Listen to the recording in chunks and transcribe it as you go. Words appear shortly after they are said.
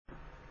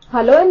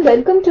Hello and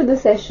welcome to the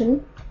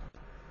session.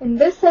 In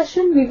this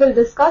session, we will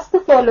discuss the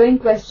following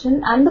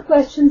question, and the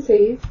question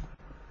says,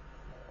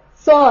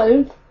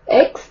 solve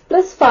x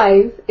plus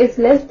 5 is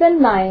less than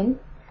 9,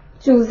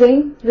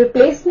 choosing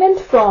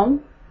replacement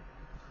from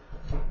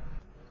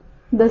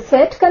the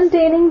set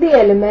containing the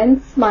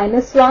elements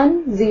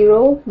 -1,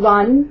 0,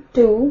 1,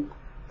 2,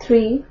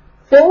 3,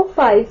 4,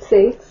 5,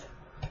 6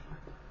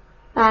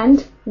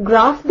 and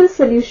graph the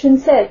solution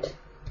set.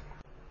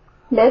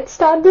 Let's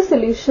start the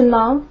solution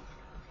now.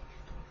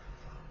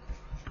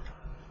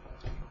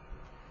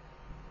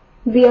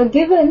 We are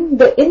given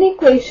the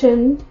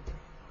inequation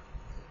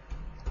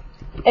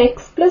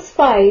x plus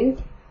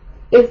 5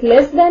 is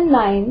less than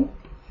 9.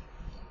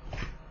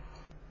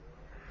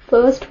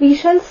 First we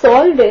shall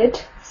solve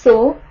it,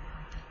 so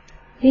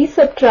we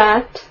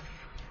subtract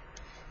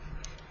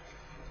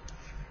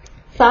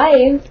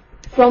 5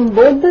 from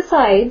both the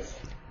sides.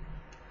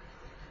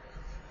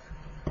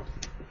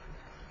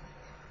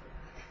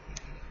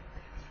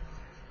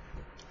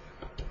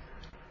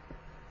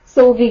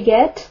 So we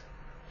get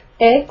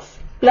x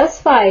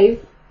plus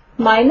 5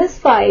 minus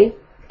 5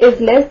 is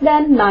less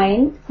than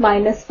 9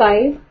 minus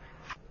 5.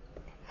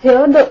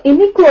 Here the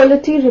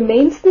inequality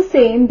remains the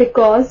same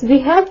because we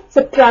have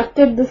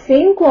subtracted the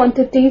same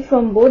quantity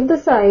from both the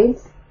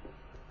sides.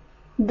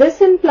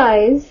 This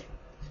implies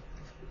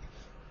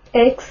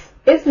x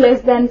is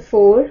less than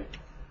 4.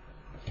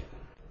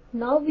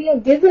 Now we are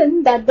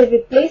given that the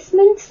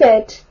replacement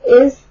set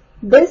is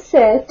this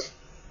set.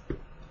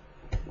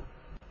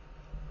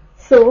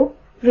 So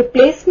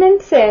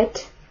replacement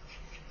set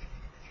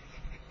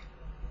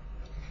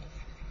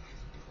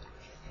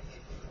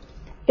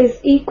is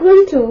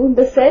equal to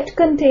the set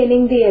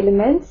containing the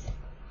elements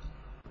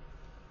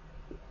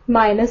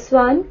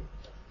 -1,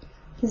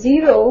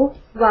 0,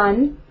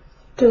 1,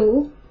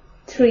 2,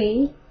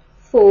 3,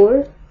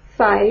 4,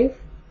 5,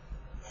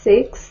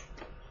 6.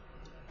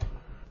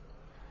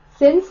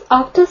 Since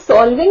after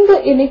solving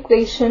the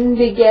inequation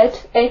we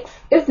get x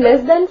is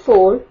less than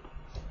 4,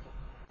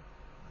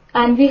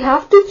 and we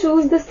have to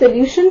choose the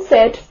solution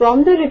set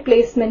from the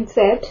replacement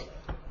set.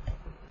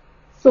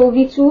 So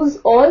we choose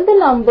all the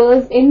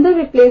numbers in the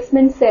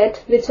replacement set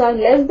which are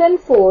less than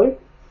 4.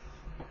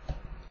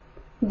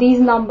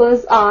 These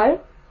numbers are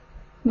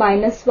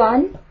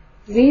 -1,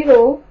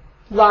 0,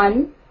 1,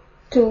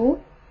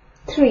 2,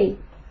 3.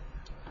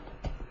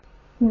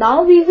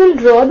 Now we will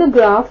draw the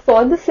graph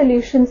for the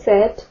solution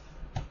set.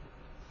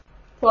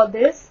 For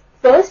this,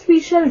 first we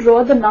shall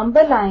draw the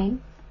number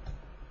line.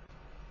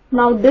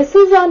 Now this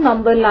is our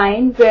number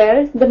line where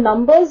the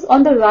numbers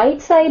on the right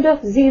side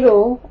of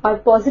 0 are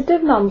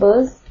positive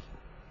numbers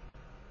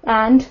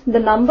and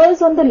the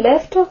numbers on the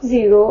left of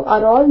 0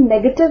 are all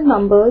negative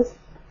numbers.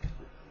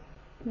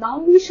 Now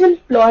we shall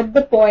plot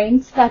the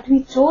points that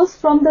we chose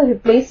from the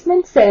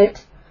replacement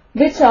set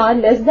which are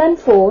less than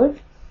 4.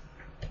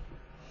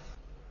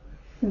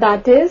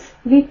 That is,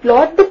 we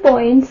plot the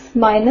points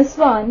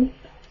 -1,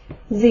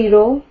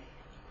 0,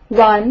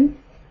 1,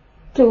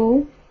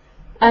 2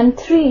 and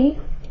 3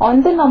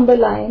 on the number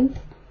line.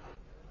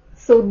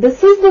 So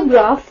this is the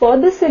graph for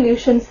the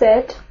solution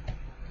set,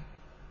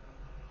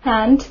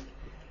 and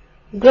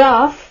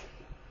graph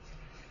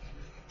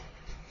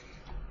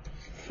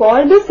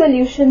for the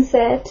solution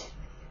set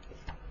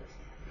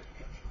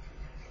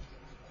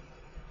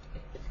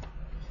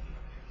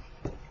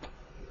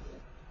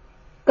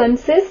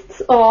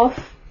consists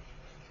of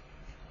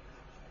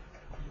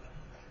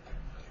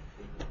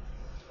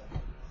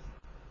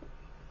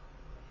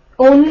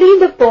only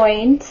the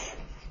points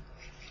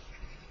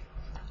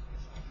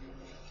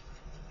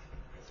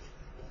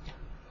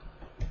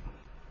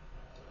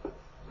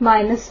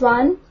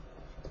 -1,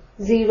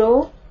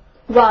 0,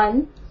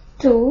 1,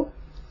 2,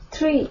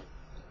 3.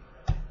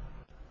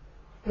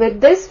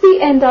 With this we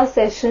end our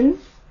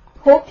session.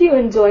 Hope you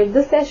enjoyed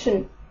the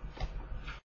session.